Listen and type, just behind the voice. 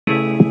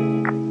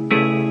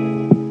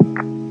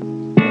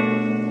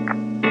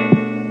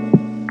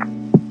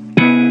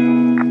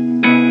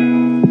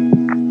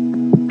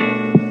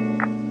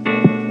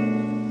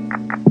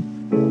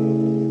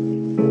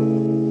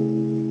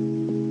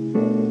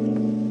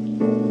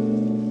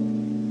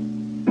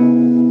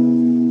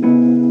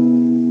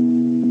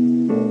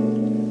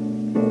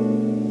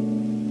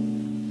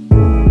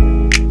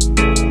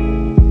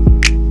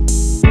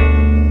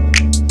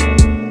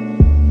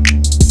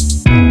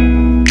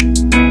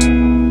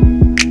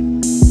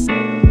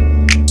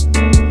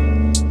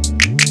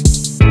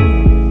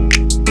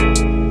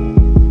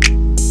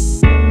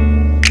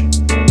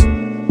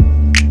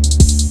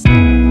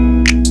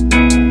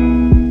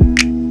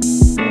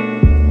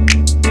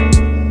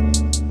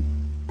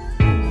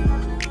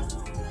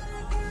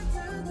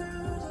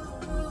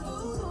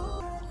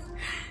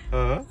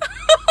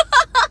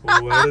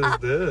What is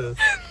this?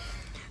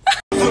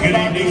 Good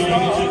evening, ladies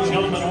and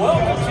gentlemen.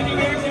 Welcome to the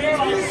American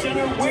Airlines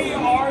Center. We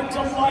are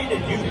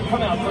delighted you can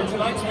come out for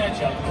tonight's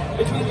matchup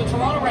between the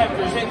Toronto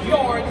Raptors and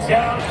your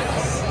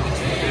Dallas.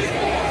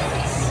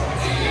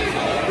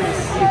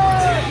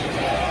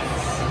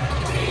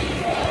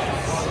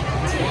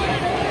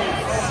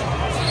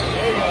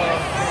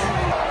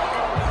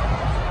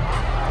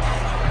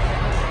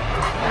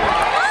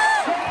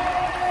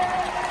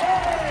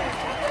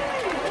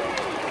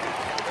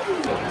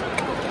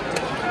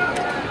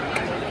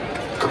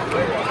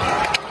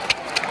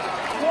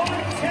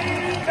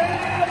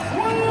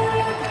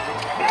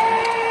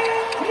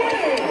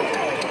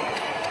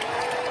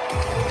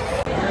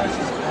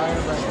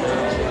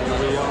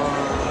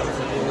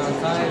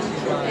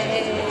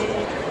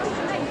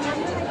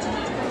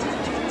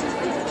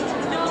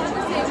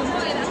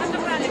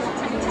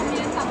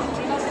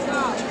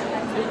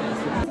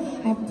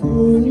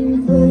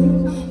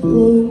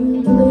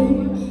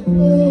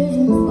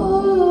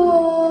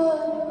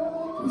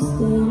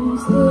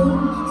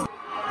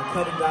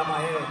 Cutting down my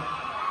hair.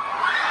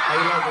 How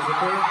you like this,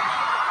 okay?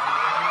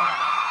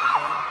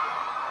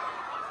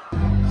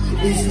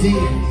 It's deep,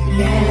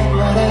 yeah,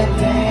 what a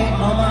day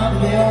on my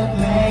real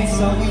pain,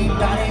 so we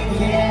gotta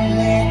get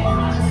lit.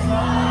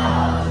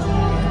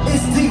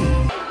 It's deep.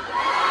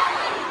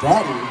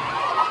 Daddy.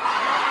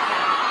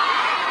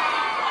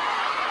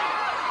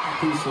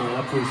 I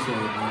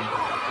appreciate it, man.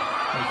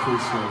 I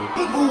appreciate it.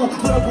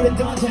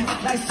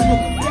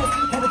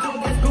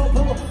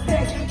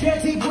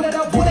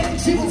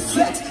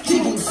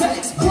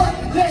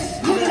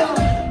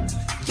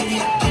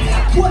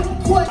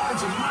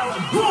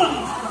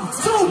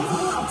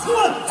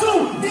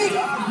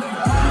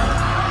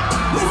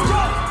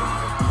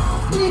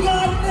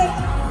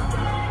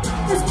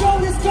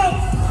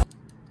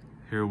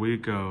 Here we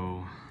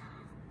go.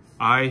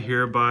 I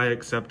hereby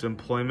accept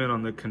employment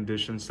on the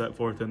conditions set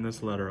forth in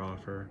this letter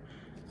offer.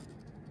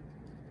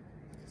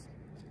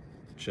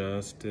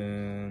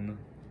 Justin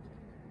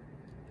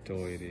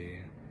Doity.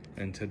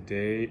 And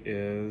today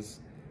is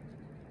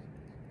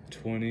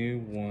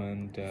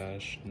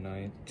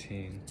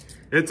 21-19.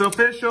 It's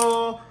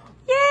official!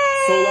 Yay!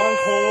 So long,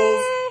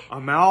 Coles.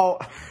 I'm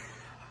out.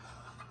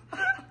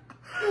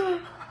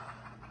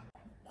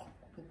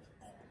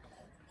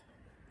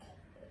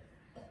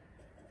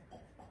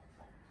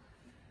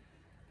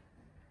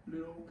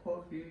 Little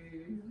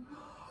puppy.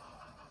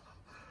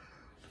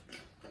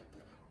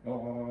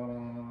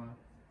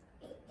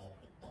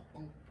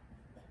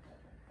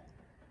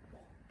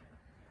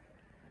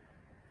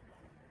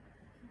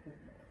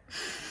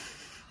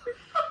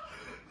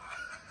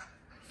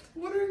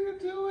 What are you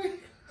doing?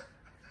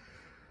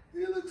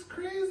 He looks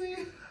crazy.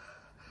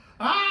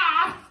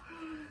 Ah!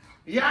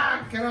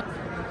 Yeah, get up.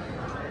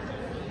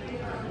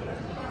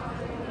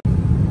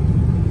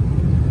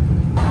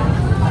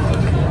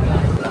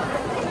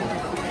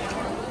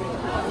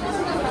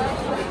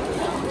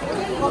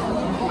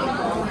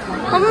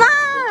 엄마!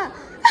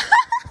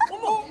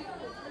 어머!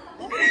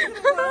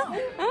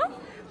 응?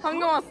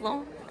 방금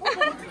왔어.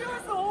 어떻게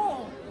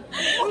왔어?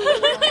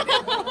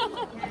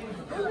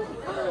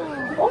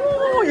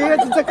 어머, 얘가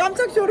진짜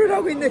깜짝 쇼를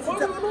하고 있네,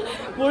 진짜.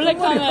 몰래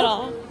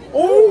카메라.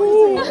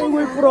 어우,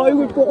 아이고 예쁘라,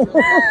 아이고 예뻐. 어머,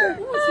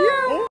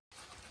 지혜야.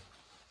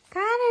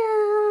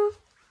 가루.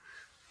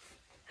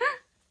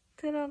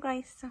 들어가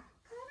있어.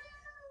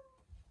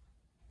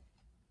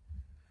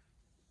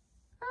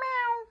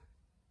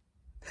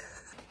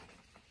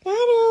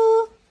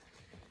 가루.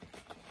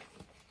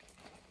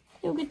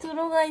 여기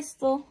들어가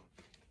있어.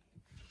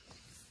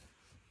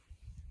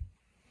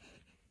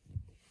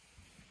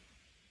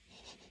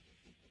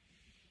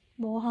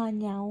 뭐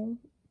하냐오?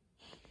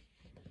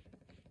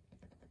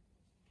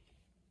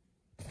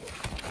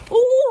 오!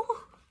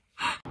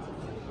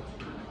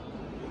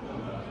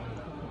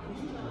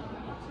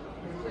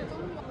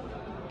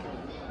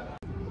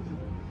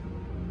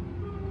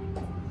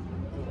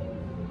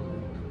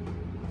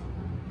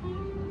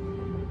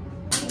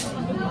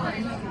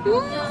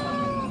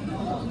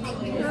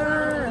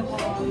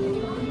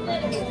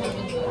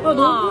 야,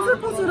 너무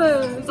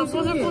포슬포슬해. 진짜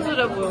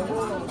포슬포슬해 보여.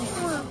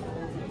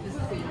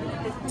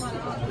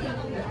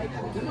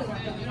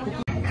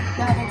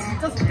 야, 너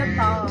진짜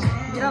좋겠다.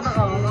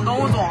 일하다가.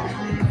 너무 좋아.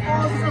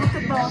 아, 진짜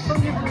좋겠다.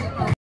 어떤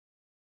기분일까?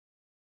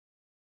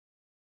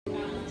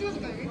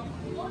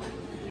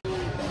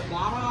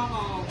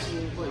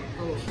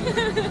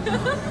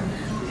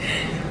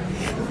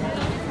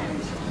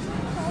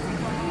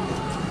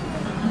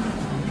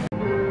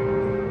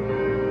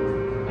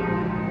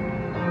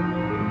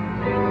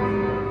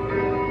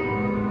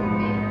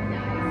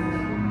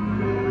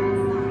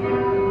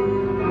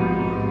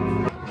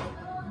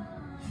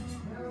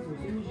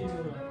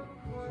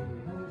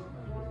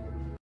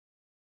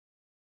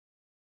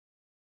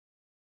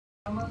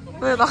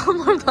 왜 나 아무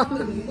말도 안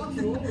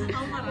했는데?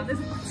 아무 말 안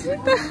해서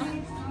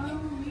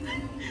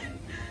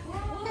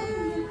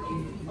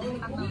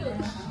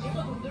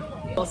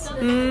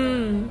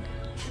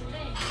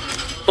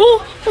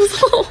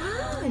무서워.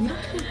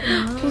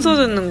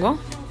 부서지는 거?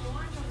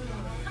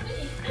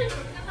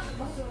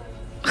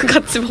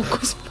 같이 먹고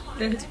싶어.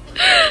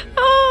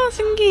 아,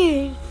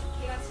 신기해.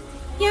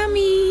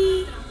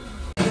 야미.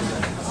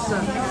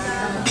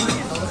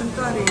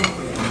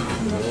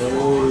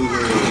 오, 이거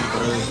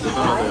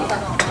대단하다.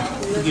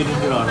 어떻게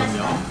이런 줄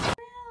알았냐?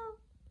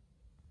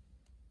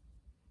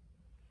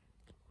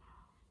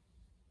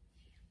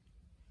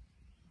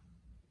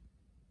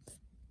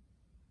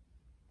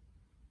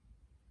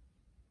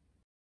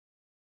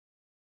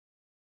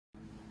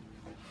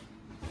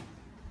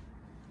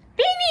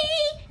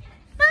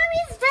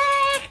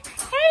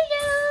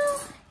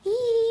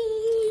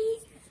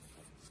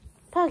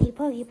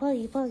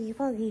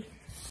 버기.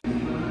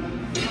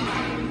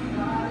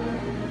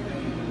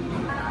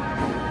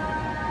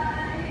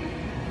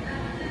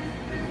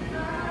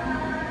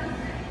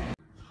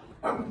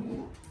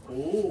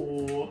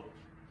 오.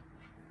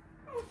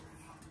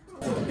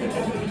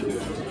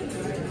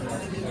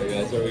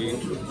 Guys, are we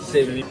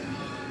saving?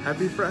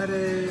 Happy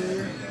Friday!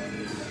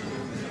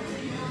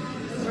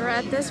 We're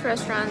at this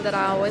restaurant that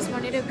I always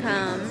wanted to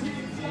come.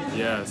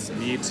 Yes,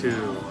 me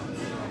too.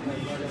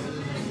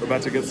 We're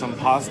about to get some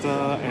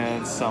pasta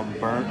and some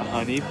burnt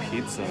honey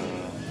pizza.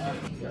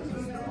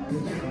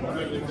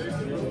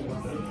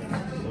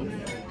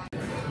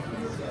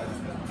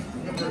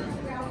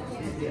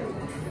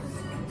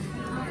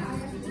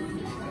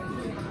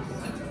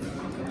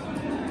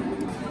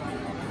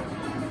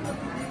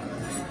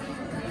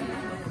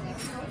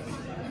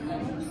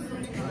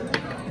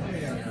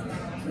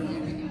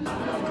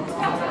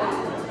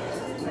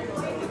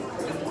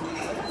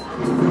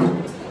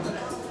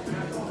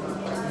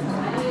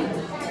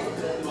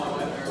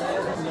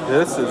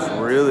 This is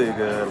really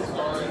good.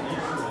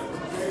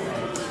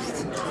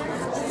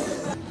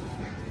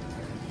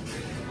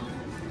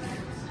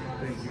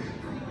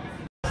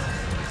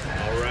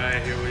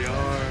 Alright, here we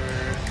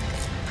are.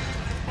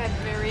 Had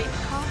Mary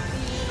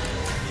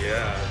coffee.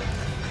 Yeah.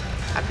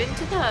 I've been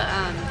to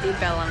the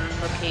Bellum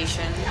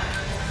location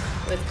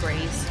with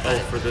Grace. Oh,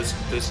 for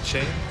this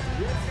chain?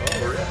 Oh,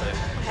 really?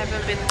 I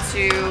haven't been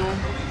to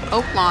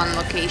Oaklawn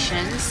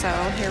location, so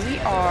here we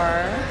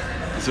are.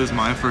 This is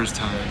my first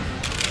time.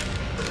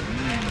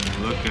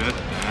 Look at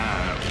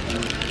that.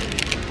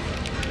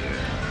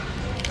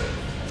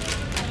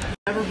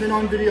 Never been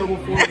on video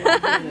before.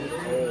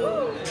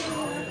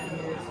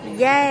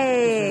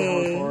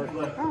 Yay!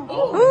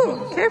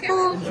 Ooh,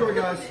 careful. Enjoy,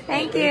 guys.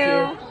 Thank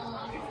you.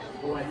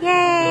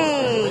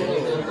 Yay!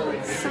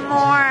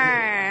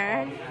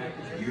 S'more.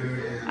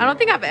 I don't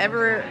think I've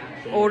ever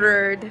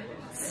ordered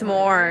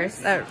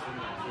s'mores at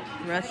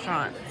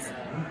restaurants.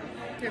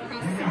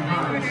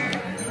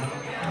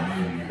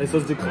 It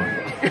says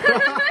decline.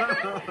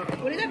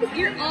 What is that?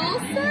 You're all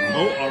set?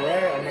 Oh,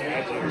 alright. I'm gonna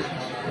add you.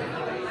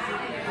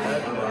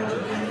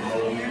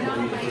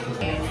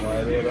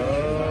 Light it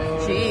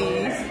up.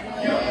 Jeez.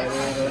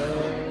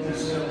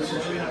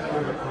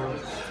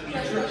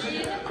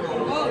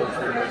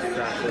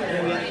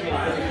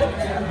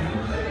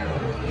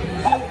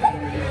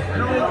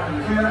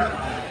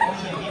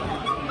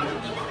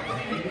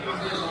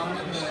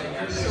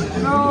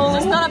 No. You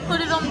just gotta put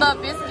it on the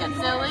biscuit,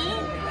 silly.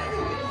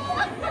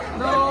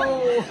 No.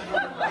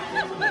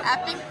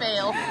 Epic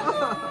fail.